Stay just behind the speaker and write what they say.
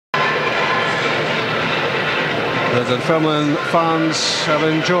The Dunfermline fans have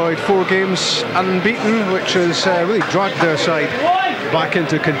enjoyed 4 games unbeaten, which has really dragged their side back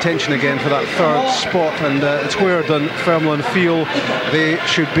into contention again for that 3rd spot, and it's where Dunfermline feel they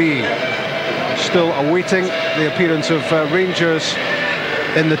should be. Still awaiting the appearance of Rangers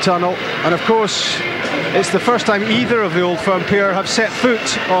in the tunnel, and of course it's the first time either of the Old Firm pair have set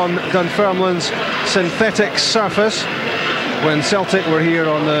foot on Dunfermline's synthetic surface. When Celtic were here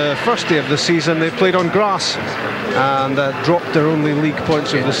on the first day of the season, they played on grass and dropped their only league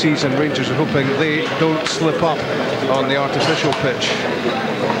points of the season. Rangers are hoping they don't slip up on the artificial pitch.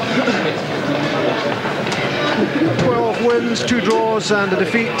 12 wins, 2 draws and a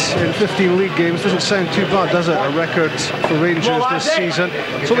defeat in 15 league games. Doesn't sound too bad, does it? A record for Rangers this season.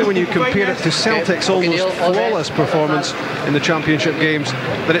 It's only when you compare it to Celtic's almost flawless performance in the championship games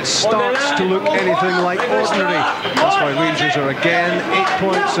that it starts to look anything like ordinary. That's why Rangers are again 8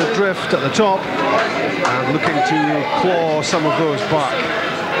 points adrift at the top and looking to claw some of those back.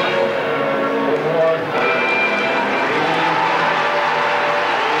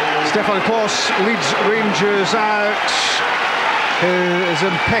 Stefan Klos leads Rangers out. His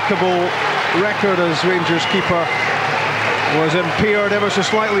impeccable record as Rangers keeper was impaired ever so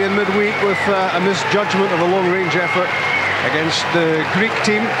slightly in midweek with a misjudgment of a long-range effort against the Greek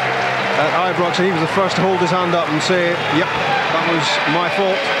team at Ibrox, and he was the first to hold his hand up and say, yep, that was my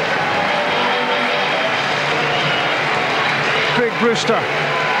fault. Craig Brewster,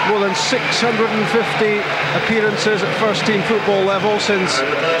 more than 650 appearances at first-team football level since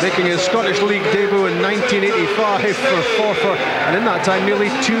making his Scottish League debut in 1985 for Forfar, and in that time nearly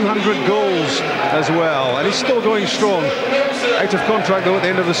 200 goals as well, and he's still going strong. Out of contract though at the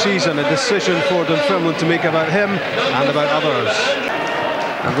end of the season, a decision for Dunfermline to make about him and about others.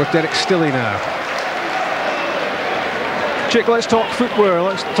 And with Derek Stilley now. Chick, let's talk footwear,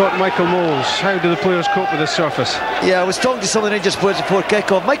 let's talk Michael Moles. How do the players cope with this surface? Yeah, I was talking to some of the Rangers players before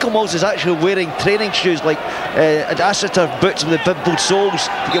kick-off. Michael Moles is actually wearing training shoes like AstroTurf boots with the pimpled soles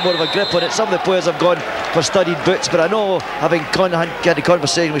to get more of a grip on it. Some of the players have gone for studied boots, but I know, having had a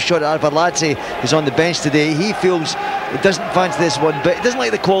conversation with Sean Arvaladze, who's on the bench today, he feels he doesn't fancy this one, but he doesn't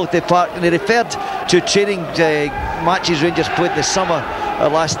like the quality of park, and he referred to training matches Rangers played this summer,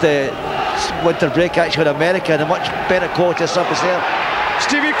 last winter break actually in America, and a much better quality of surface there.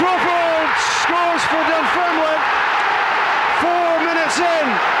 Stevie Crawford scores for Dunfermline. 4 minutes in,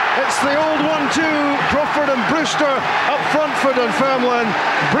 it's the old 1-2. Crawford and Brewster up front for Dunfermline.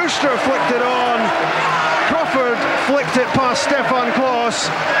 Brewster flicked it on. Crawford flicked it past Stefan Klos.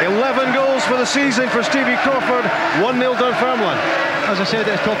 11 goals for the season for Stevie Crawford. 1-0 Dunfermline. As I said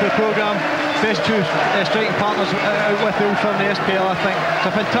at the top of the programme, best 2 striking partners out with the Old Firm in the SPL, I think. It's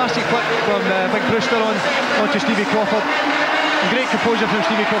a fantastic flick from Big Brewster onto Stevie Crawford. A great composure from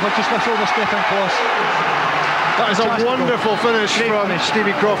Stevie Crawford, just lifts over Stefan Klos. That is a wonderful finish from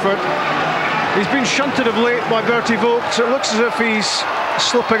Stevie Crawford. He's been shunted of late by Bertie Vogts. It looks as if he's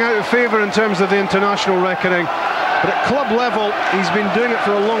slipping out of favour in terms of the international reckoning. But at club level, he's been doing it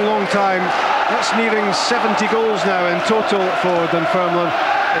for a long, long time. That's nearing 70 goals now in total for Dunfermline.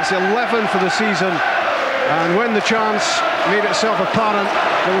 It's 11 for the season. And when the chance made itself apparent,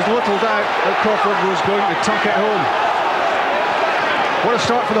 there was little doubt that Crawford was going to tuck it home. What a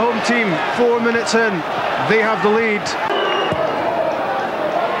start for the home team. 4 minutes in, they have the lead.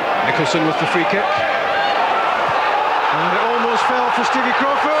 Nicholson with the free kick. And it almost fell for Stevie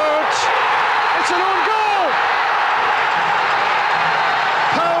Crawford. It's an own goal!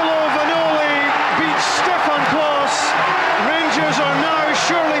 Paulo Vanoli beats Stefan Klos. Rangers are now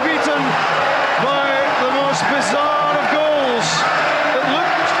surely beaten by the most bizarre of goals. It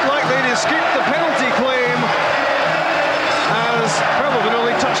looked like they'd escaped the penalty claim as Paulo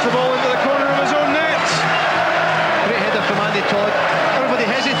Vanoli touched the ball into the corner of his own net. Great header from Andy Todd. Everybody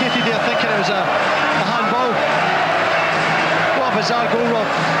hesitated there thinking it was a handball. What a bizarre goal, Rob.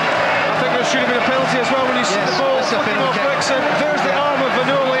 I think there should have been a penalty as well when you see the ball flicking off Brixton. There's the arm of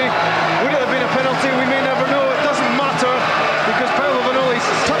Vanoli. Would it have been a penalty? We may never know. It doesn't matter because Paulo Vanoli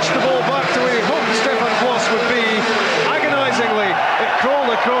touched the ball back to where he hoped Stefan Klos would be. Agonisingly, it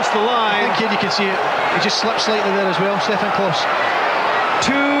crawled across the line. I think here you can see it. He just slipped slightly there as well, Stefan Klos.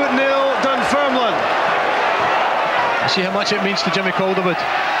 2-0 Dunfermline. I see how much it means to Jimmy Calderwood.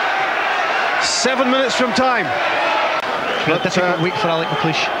 7 minutes from time. A difficult week for Alec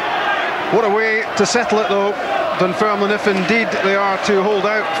McLeish. What a way to settle it though, Dunfermline, if indeed they are to hold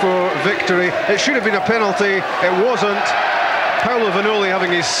out for victory. It should have been a penalty, it wasn't. Paulo Vanoli,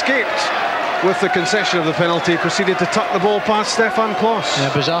 having escaped with the concession of the penalty, proceeded to tuck the ball past Stefan Klos.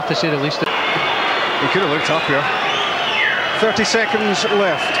 Yeah, bizarre to say the least. He could have looked happier. 30 seconds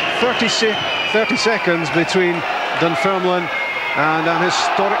left. 30 seconds between Dunfermline, and an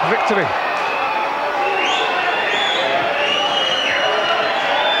historic victory.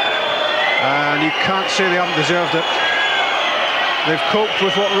 And you can't say they haven't deserved it. They've coped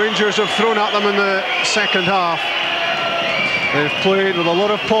with what Rangers have thrown at them in the second half. They've played with a lot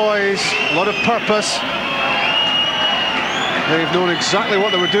of poise, a lot of purpose. They've known exactly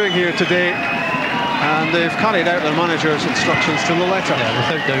what they were doing here today, and they've carried out their manager's instructions to the letter. Yeah,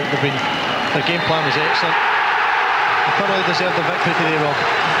 without doubt, their game plan was excellent. They thoroughly deserved the victory today, Rob.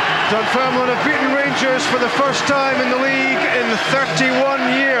 Dunfermline have beaten Rangers for the first time in the league in 31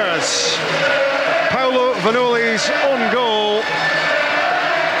 years. Paulo Vanoli's own goal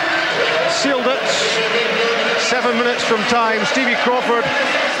sealed it. 7 minutes from time. Stevie Crawford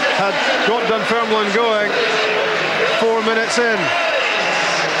had got Dunfermline going 4 minutes in.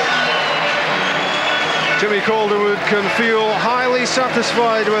 Jimmy Calderwood can feel highly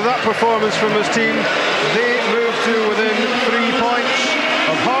satisfied with that performance from his team. They move to within 3 points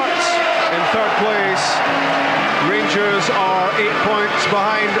of Hearts in third place. Rangers are 8 points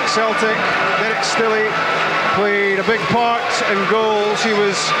behind Celtic. Derek Stilley played a big part in goals. He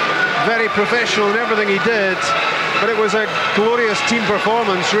was very professional in everything he did, but it was a glorious team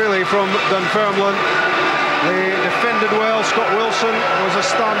performance really from Dunfermline. They defended well. Scott Wilson was a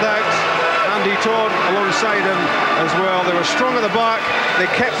standout. Andy Todd alongside him as well. They were strong at the back. They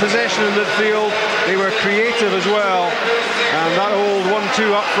kept possession in midfield. They were creative as well. And that old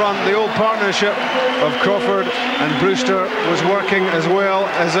 1-2 up front, the old partnership of Crawford and Brewster was working as well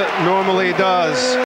as it normally does.